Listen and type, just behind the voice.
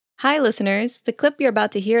Hi, listeners. The clip you're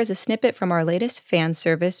about to hear is a snippet from our latest fan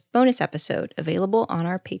service bonus episode available on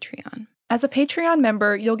our Patreon. As a Patreon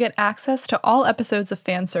member, you'll get access to all episodes of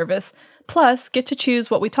fan service, plus get to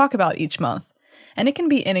choose what we talk about each month. And it can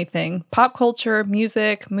be anything. Pop culture,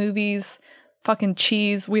 music, movies, fucking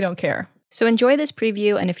cheese, we don't care. So enjoy this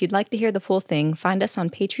preview, and if you'd like to hear the full thing, find us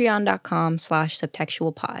on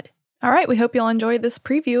patreon.com/subtextualpod. All right, we hope you'll enjoy this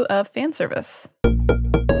preview of fan service.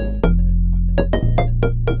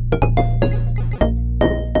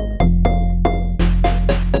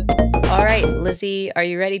 All right, Lizzie, are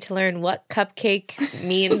you ready to learn what cupcake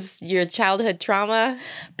means your childhood trauma?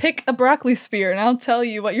 Pick a broccoli spear and I'll tell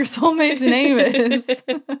you what your soulmate's name is.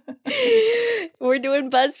 We're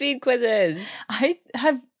doing Buzzfeed quizzes. I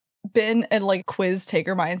have been a quiz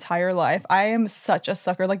taker my entire life. I am such a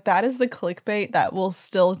sucker. That is the clickbait that will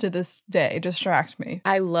still to this day distract me.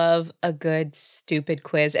 I love a good stupid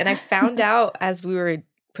quiz. And I found out as we were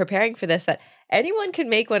preparing for this that anyone can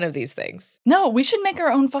make one of these things. No, we should make our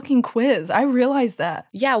own fucking quiz. I realize that.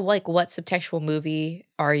 Yeah, what subtextual movie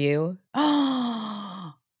are you?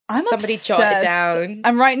 I'm Somebody obsessed. jot it down.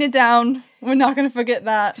 I'm writing it down. We're not going to forget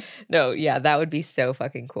that. No, yeah, that would be so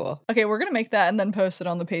fucking cool. Okay, we're going to make that and then post it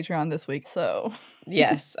on the Patreon this week, so.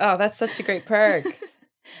 Yes. Oh, that's such a great perk.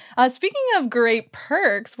 Speaking of great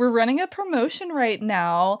perks, we're running a promotion right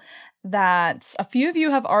now that a few of you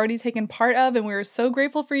have already taken part of, and we're so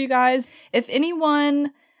grateful for you guys. If anyone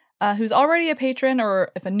who's already a patron, or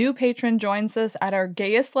if a new patron joins us at our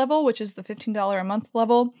gayest level, which is the $15 a month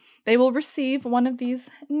level, they will receive one of these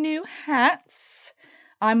new hats.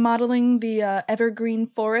 I'm modeling the evergreen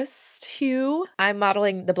forest hue. I'm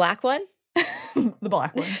modeling the black one. The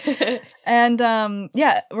black one. And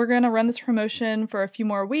yeah, we're going to run this promotion for a few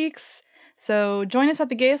more weeks. So join us at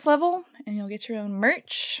the gayest level, and you'll get your own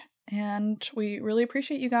merch. And we really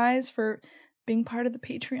appreciate you guys for being part of the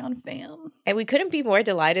Patreon fam. And we couldn't be more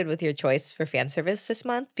delighted with your choice for fan service this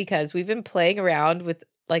month, because we've been playing around with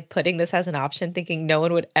putting this as an option, thinking no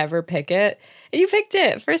one would ever pick it. And you picked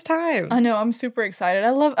it first time. I know, I'm super excited.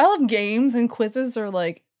 I love games, and quizzes are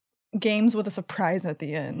games with a surprise at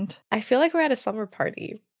the end. I feel like we're at a slumber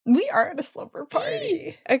party. We are at a slumber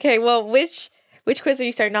party. Okay, well, which quiz are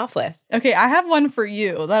you starting off with? Okay, I have one for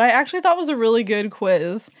you that I actually thought was a really good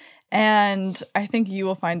quiz. And I think you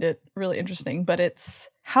will find it really interesting, but it's,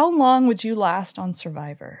 how long would you last on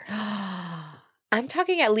Survivor? I'm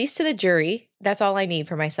talking at least to the jury. That's all I need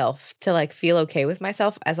for myself to feel okay with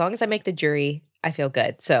myself. As long as I make the jury, I feel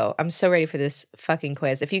good. So I'm so ready for this fucking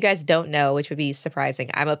quiz. If you guys don't know, which would be surprising,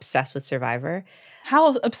 I'm obsessed with Survivor.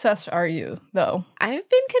 How obsessed are you, though? I've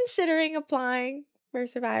been considering applying for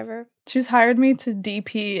Survivor. She's hired me to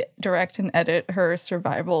DP, direct, and edit her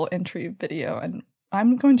survival entry video, and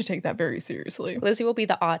I'm going to take that very seriously. Lizzie will be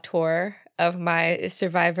the auteur of my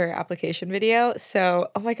Survivor application video. So,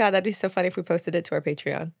 oh my God, that'd be so funny if we posted it to our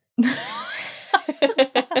Patreon.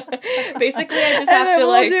 Basically, I just have to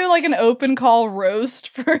we'll do an open call roast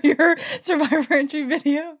for your Survivor entry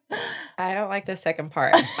video. I don't like the second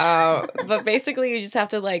part. But basically, you just have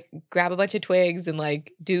to grab a bunch of twigs and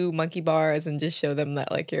do monkey bars and just show them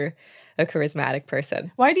that you're a charismatic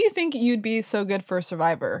person. Why do you think you'd be so good for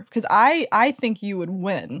Survivor? Because I think you would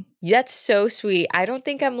win. That's so sweet. I don't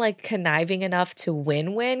think I'm conniving enough to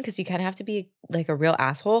win because you kind of have to be a real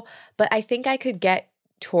asshole. But I think I could get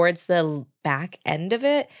towards the back end of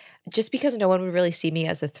it just because no one would really see me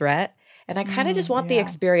as a threat. And I kind of just want the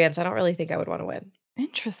experience. I don't really think I would want to win.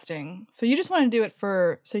 Interesting. So you just want to do it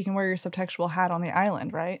so you can wear your subtextual hat on the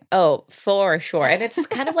island, right? Oh, for sure. And it's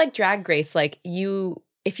kind of like Drag Race.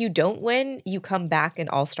 If you don't win, you come back in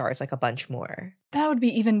All-Stars a bunch more. That would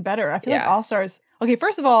be even better. I feel like All-Stars... Okay,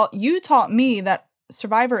 first of all, you taught me that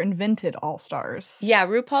Survivor invented All-Stars. Yeah,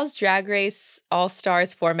 RuPaul's Drag Race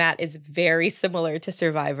All-Stars format is very similar to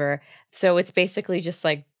Survivor. So it's basically just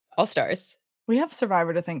All-Stars. We have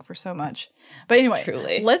Survivor to thank for so much. But anyway,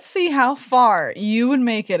 Truly. Let's see how far you would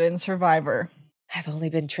make it in Survivor. I've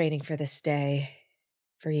only been training for this day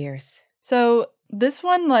for years. So this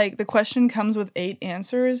one, the question comes with 8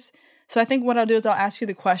 answers. So I think what I'll do is I'll ask you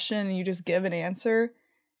the question and you just give an answer.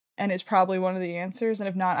 And it's probably one of the answers. And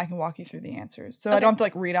if not, I can walk you through the answers. So I don't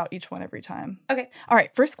have to read out each one every time. Okay. All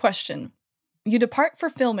right. First question. You depart for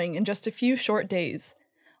filming in just a few short days.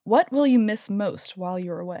 What will you miss most while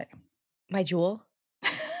you're away? My jewel.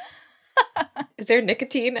 Is there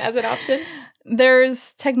nicotine as an option?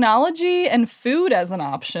 There's technology and food as an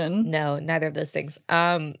option. No, neither of those things.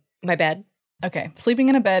 My bed. Okay. Sleeping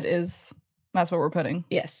in a bed that's what we're putting.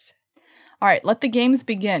 Yes. All right, let the games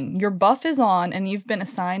begin. Your buff is on and you've been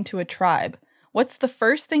assigned to a tribe. What's the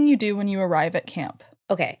first thing you do when you arrive at camp?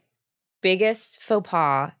 Okay. biggest faux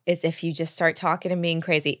pas is if you just start talking and being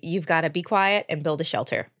crazy. You've got to be quiet and build a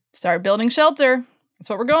shelter. Start building shelter. That's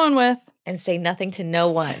what we're going with. And say nothing to no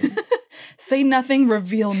one. Say nothing,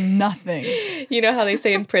 reveal nothing. You know how they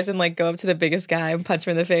say in prison, like, go up to the biggest guy and punch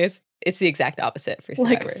him in the face? It's the exact opposite for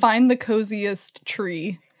survivors. Like, find the coziest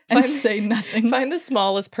tree and say nothing. Find the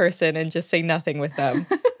smallest person and just say nothing with them.